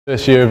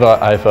First year of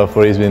AFL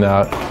footy has been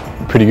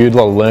pretty good, a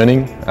lot of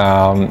learning,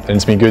 and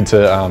it's been good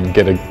to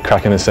get a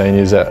crack in the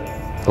seniors at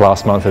the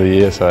last month of the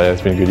year, so yeah, it's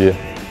been a good year.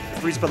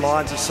 Brisbane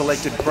Lions have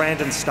selected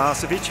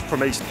Starcevich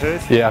from East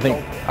Perth. Yeah, I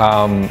think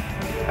I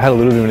had a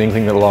little bit of an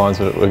inkling that the Lions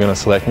were going to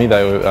select me.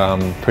 They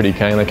were pretty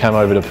keen. They came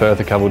over to Perth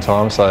a couple of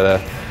times, so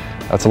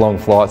that's a long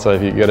flight, so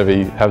you've got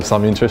to have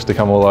some interest to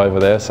come all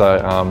over there. So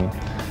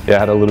yeah, I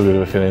had a little bit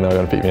of a feeling they were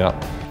going to pick me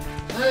up.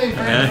 Hey,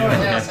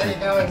 how you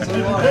going?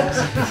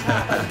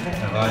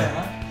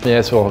 Yeah,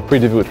 it's pretty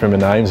difficult to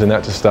remember names and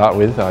that to start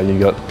with. You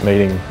got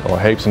meeting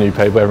heaps of new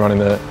people, everyone in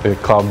the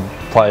club,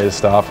 players,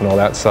 staff and all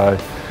that. So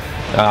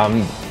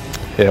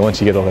yeah,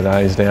 once you get all the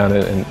names down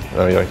and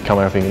come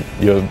out and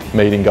you're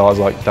meeting guys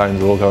like Dane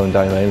Zorko and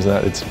Dane Eames and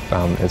that,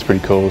 it's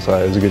pretty cool.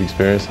 So it was a good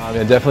experience.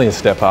 Yeah, definitely a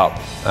step up.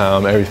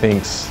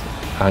 Everything's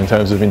in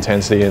terms of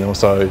intensity and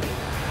also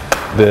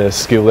the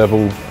skill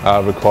level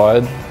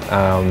required.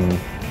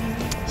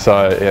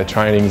 So yeah,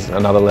 training's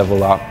another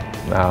level up,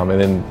 and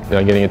then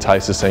getting a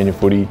taste of senior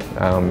footy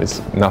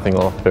is nothing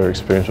I've ever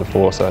experienced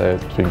before, so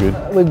yeah, it's been good.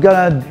 We're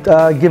going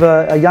to give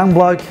a young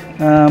bloke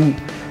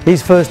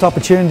his first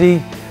opportunity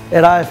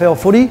at AFL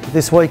footy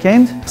this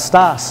weekend.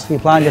 Stars, you're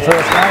playing your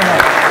first game,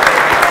 mate.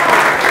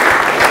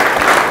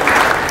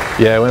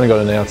 Yeah, when I got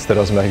announced that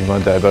I was making my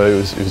debut,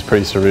 it was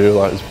pretty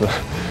surreal.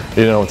 You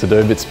didn't know what to do,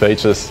 a bit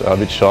speechless, a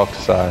bit shocked.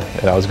 So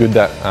yeah, it was good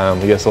that I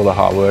guess all the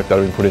hard work that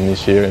I've been put in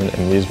this year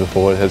and years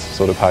before it has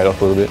sort of paid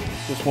off a little bit.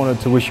 Just wanted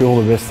to wish you all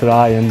the best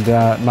today, and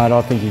mate,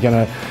 I think you're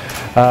going to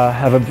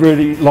have a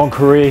really long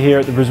career here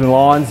at the Brisbane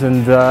Lions,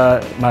 and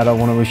mate, I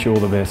want to wish you all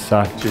the best.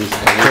 So cheers.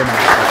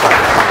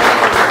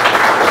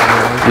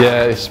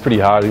 Yeah, it's pretty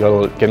hard. You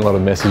got getting a lot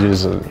of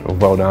messages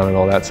of well done and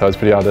all that, so it's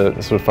pretty hard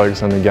to sort of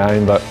focus on the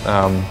game. But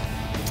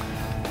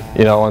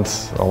you know,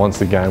 once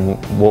the game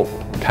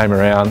came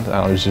around,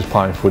 I was just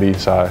playing footy,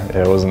 so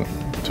yeah, it wasn't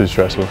too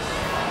stressful.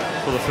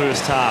 For the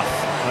first half,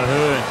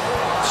 Ahern,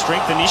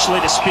 strength initially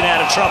to spin out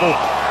of trouble,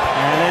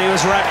 and then he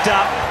was wrapped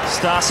up.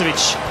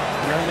 Starcevich,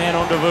 young man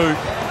on Davut,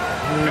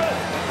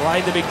 who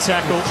laid the big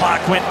tackle.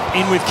 Clark went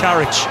in with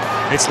courage.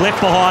 It's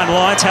left behind.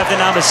 Lions have the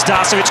numbers.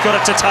 Starcevich got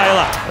it to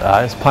Taylor.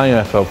 Playing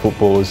AFL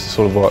football was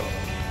sort of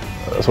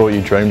what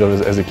you dreamed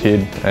of as a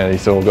kid, and you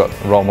sort of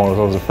got role models.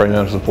 I was a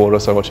Fremantle supporter,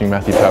 so watching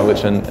Matthew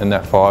Pavlich and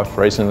Nat Fife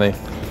recently,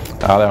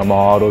 they were my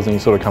idols, and you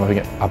sort of come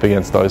up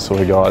against those sort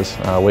of guys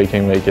week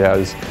in, week out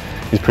is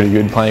pretty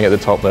good. Playing at the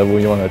top level,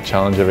 you want to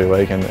challenge every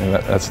week, and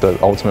that's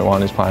the ultimate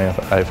one, is playing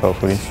AFL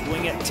footy.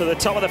 Swing it to the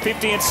top of the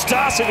 50, and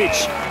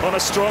Starcevich on a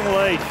strong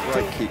lead.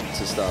 Great kick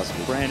to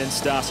Starcevich.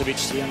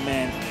 Starcevich, the young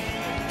man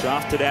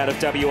drafted out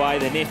of WA,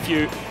 the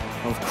nephew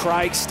of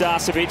Craig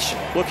Starcevich,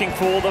 looking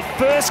for the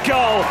first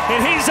goal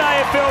in his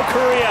AFL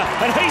career,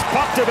 and he's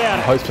pumped about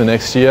it. Hopes for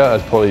next year,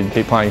 I'd probably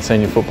keep playing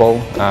senior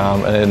football,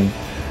 and then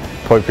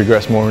probably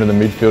progress more into the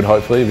midfield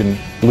hopefully. Been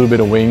a little bit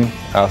of wing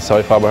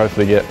so far, but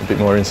hopefully get a bit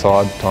more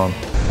inside time.